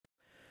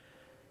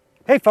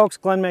Hey folks,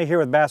 Glenn May here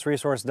with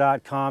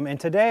BassResource.com, and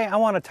today I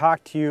want to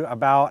talk to you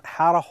about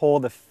how to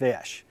hold a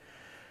fish.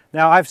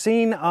 Now I've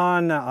seen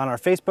on our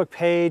Facebook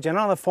page and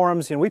on the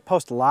forums, we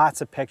post lots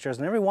of pictures,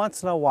 and every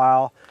once in a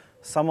while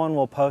someone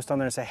will post on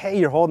there and say, hey,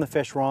 you're holding the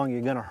fish wrong,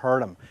 you're going to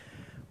hurt them.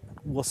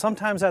 Well,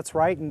 sometimes that's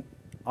right and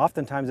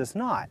oftentimes it's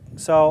not.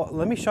 So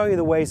let me show you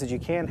the ways that you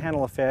can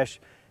handle a fish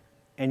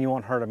and you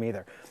won't hurt them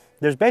either.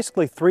 There's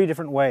basically three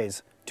different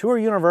ways. Two are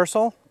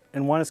universal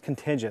and one is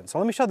contingent. So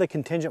let me show the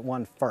contingent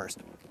one first.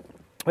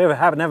 We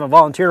happen to have a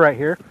volunteer right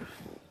here.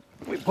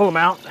 We pull him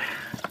out.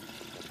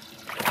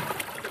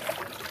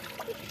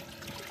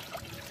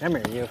 Come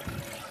here, you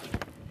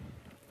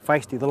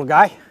feisty little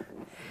guy.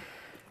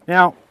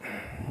 Now,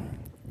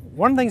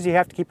 one of the things you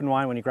have to keep in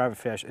mind when you grab a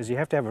fish is you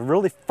have to have a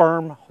really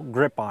firm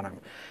grip on him.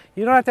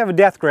 You don't have to have a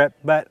death grip,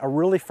 but a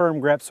really firm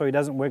grip so he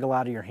doesn't wiggle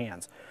out of your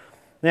hands.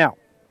 Now,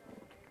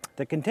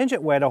 the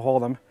contingent way to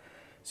hold him,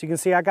 so you can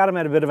see I got him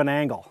at a bit of an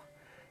angle.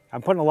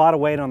 I'm putting a lot of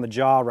weight on the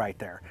jaw right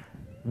there.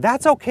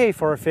 That's okay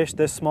for a fish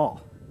this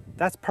small.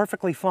 That's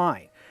perfectly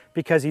fine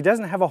because he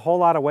doesn't have a whole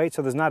lot of weight,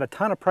 so there's not a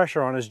ton of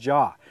pressure on his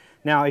jaw.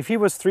 Now, if he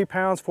was 3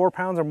 pounds, 4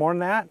 pounds, or more than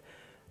that,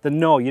 then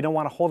no, you don't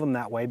want to hold him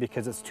that way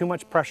because it's too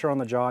much pressure on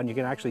the jaw and you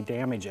can actually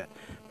damage it.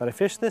 But a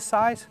fish this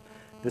size,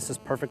 this is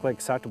perfectly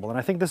acceptable. And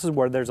I think this is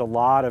where there's a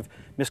lot of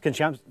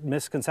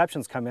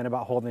misconceptions come in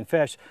about holding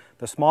fish.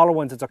 The smaller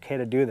ones, it's okay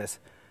to do this,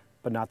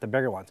 but not the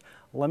bigger ones.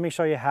 Let me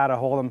show you how to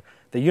hold them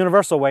the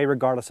universal way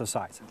regardless of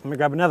size. Let me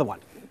grab another one.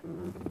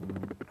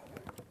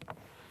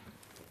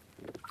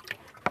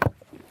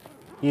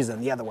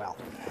 Using the other well.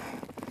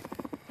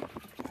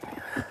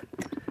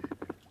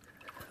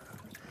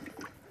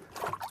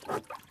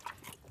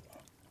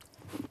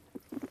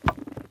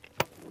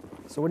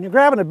 So when you're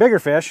grabbing a bigger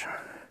fish,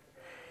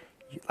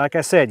 like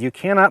I said, you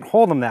cannot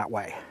hold them that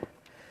way.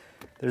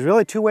 There's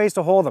really two ways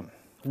to hold them.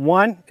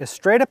 One is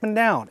straight up and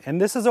down,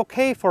 and this is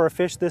okay for a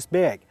fish this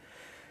big.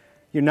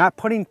 You're not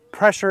putting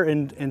pressure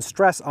and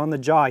stress on the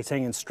jaw, it's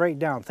hanging straight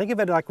down. Think of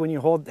it like when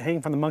you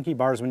hang from the monkey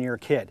bars when you're a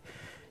kid.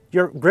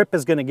 Your grip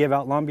is going to give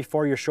out long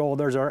before your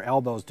shoulders or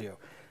elbows do.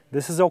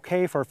 This is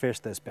okay for a fish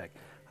this big.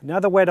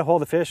 Another way to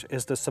hold the fish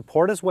is to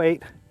support his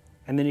weight,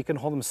 and then you can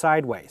hold him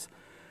sideways.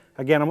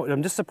 Again,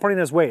 I'm just supporting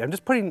his weight. I'm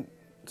just putting,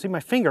 see my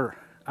finger,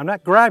 I'm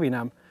not grabbing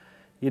him.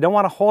 You don't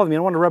want to hold him, you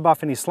don't want to rub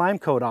off any slime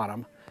coat on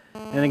him.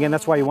 And again,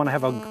 that's why you want to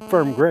have a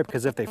firm grip,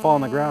 because if they fall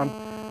on the ground,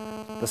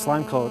 the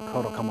slime coat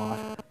will come off.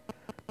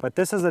 But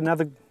this is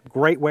another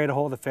great way to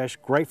hold the fish,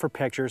 great for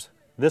pictures,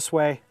 this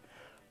way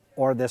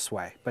or this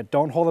way. But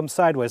don't hold them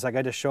sideways like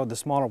I just showed the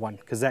smaller one,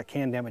 because that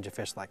can damage a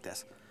fish like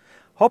this.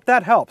 Hope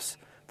that helps.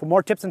 For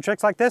more tips and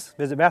tricks like this,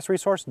 visit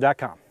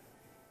BassResource.com.